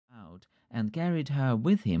and carried her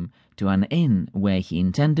with him to an inn where he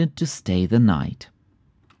intended to stay the night.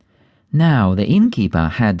 Now the innkeeper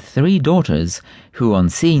had 3 daughters, who on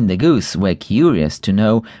seeing the goose were curious to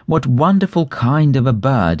know what wonderful kind of a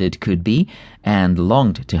bird it could be, and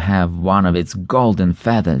longed to have one of its golden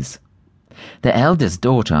feathers. The eldest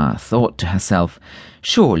daughter thought to herself,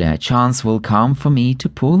 "Surely a chance will come for me to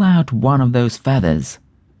pull out one of those feathers."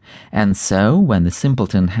 And so, when the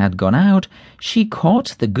simpleton had gone out, she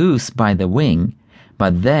caught the goose by the wing,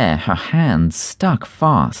 but there her hand stuck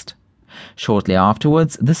fast. Shortly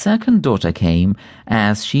afterwards the second daughter came,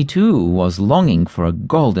 as she too was longing for a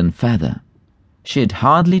golden feather. She had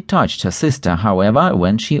hardly touched her sister, however,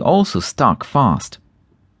 when she also stuck fast.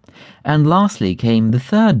 And lastly came the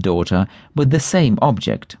third daughter with the same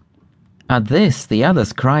object. At this the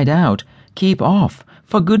others cried out, "Keep off!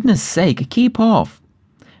 For goodness' sake, keep off!"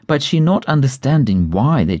 But she, not understanding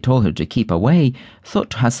why they told her to keep away, thought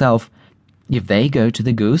to herself, "If they go to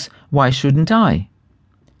the goose, why shouldn't I?"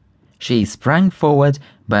 She sprang forward,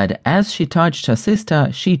 but as she touched her sister,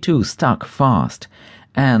 she too stuck fast,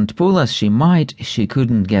 and pull as she might, she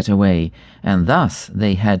couldn't get away, and thus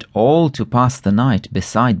they had all to pass the night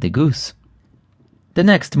beside the goose. The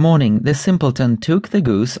next morning the simpleton took the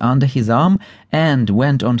goose under his arm and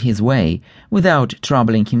went on his way, without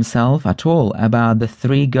troubling himself at all about the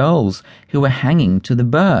 3 girls who were hanging to the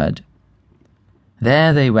bird.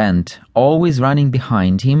 There they went, always running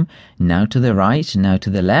behind him, now to the right, now to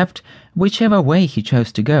the left, whichever way he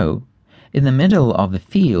chose to go. In the middle of the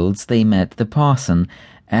fields they met the parson,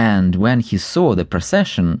 and when he saw the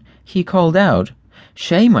procession, he called out,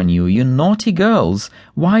 "Shame on you, you naughty girls!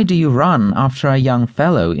 Why do you run after a young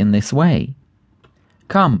fellow in this way?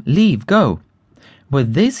 Come, leave, go!"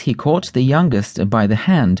 With this he caught the youngest by the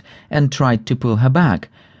hand and tried to pull her back,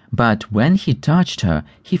 but when he touched her,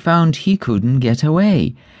 he found he couldn't get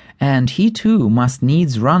away, and he too must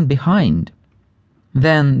needs run behind.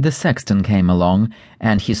 Then the sexton came along,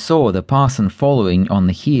 and he saw the parson following on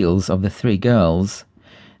the heels of the 3 girls.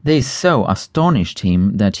 This so astonished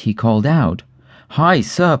him that he called out, "Hi,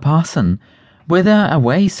 sir parson, whither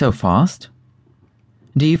away so fast?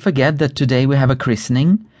 Do you forget that today we have a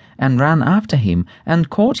christening?" and ran after him and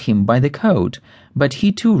caught him by the coat, but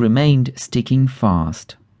he too remained sticking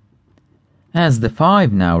fast. As the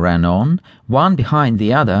 5 now ran on, one behind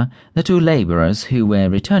the other, the 2 labourers who were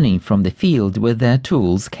returning from the field with their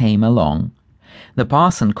tools came along. The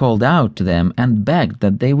parson called out to them and begged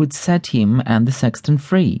that they would set him and the sexton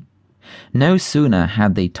free. No sooner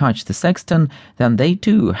had they touched the sexton than they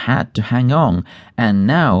too had to hang on, and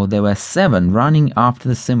now there were 7 running after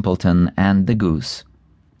the simpleton and the goose.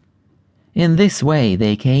 In this way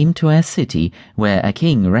they came to a city where a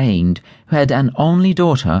king reigned, who had an only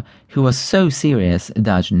daughter who was so serious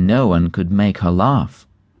that no one could make her laugh.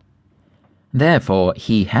 Therefore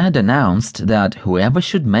he had announced that whoever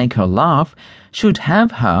should make her laugh should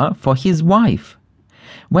have her for his wife.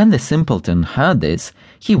 When the simpleton heard this,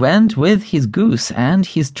 he went with his goose and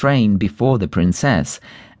his train before the princess,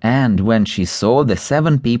 and when she saw the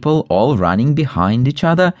 7 people all running behind each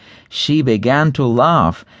other, she began to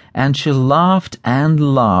laugh, and she laughed and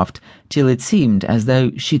laughed till it seemed as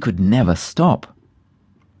though she could never stop.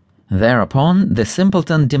 Thereupon the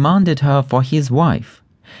simpleton demanded her for his wife,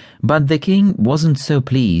 but the king wasn't so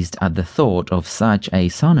pleased at the thought of such a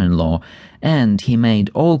son-in-law, and he made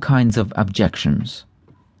all kinds of objections.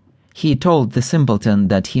 He told the simpleton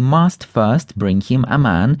that he must first bring him a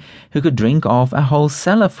man who could drink off a whole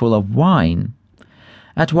cellar full of wine.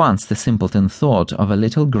 At once the simpleton thought of a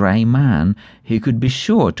little grey man who could be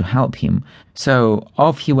sure to help him, so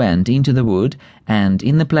off he went into the wood, and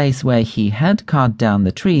in the place where he had cut down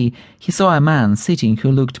the tree he saw a man sitting who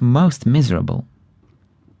looked most miserable.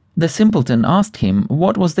 The simpleton asked him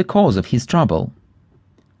what was the cause of his trouble.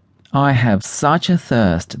 "I have such a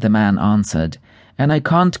thirst," the man answered, "and I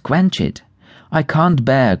can't quench it. I can't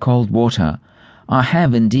bear cold water. I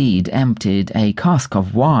have indeed emptied a cask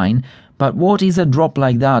of wine, but what is a drop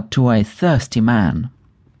like that to a thirsty man?"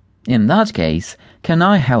 "In that case, can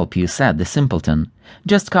I help you?" said the simpleton.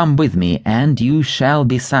 "Just come with me, and you shall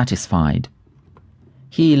be satisfied."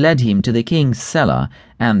 He led him to the king's cellar,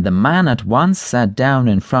 and the man at once sat down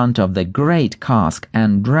in front of the great cask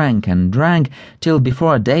and drank till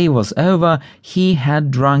before a day was over he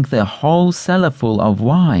had drunk the whole cellarful of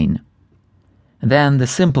wine. Then the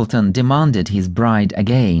simpleton demanded his bride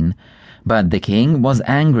again, but the king was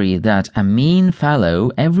angry that a mean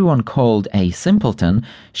fellow everyone called a simpleton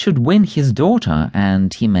should win his daughter,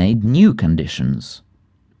 and he made new conditions.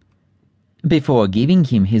 Before giving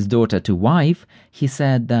him his daughter to wife, he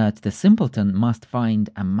said that the simpleton must find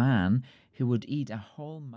a man who would eat a whole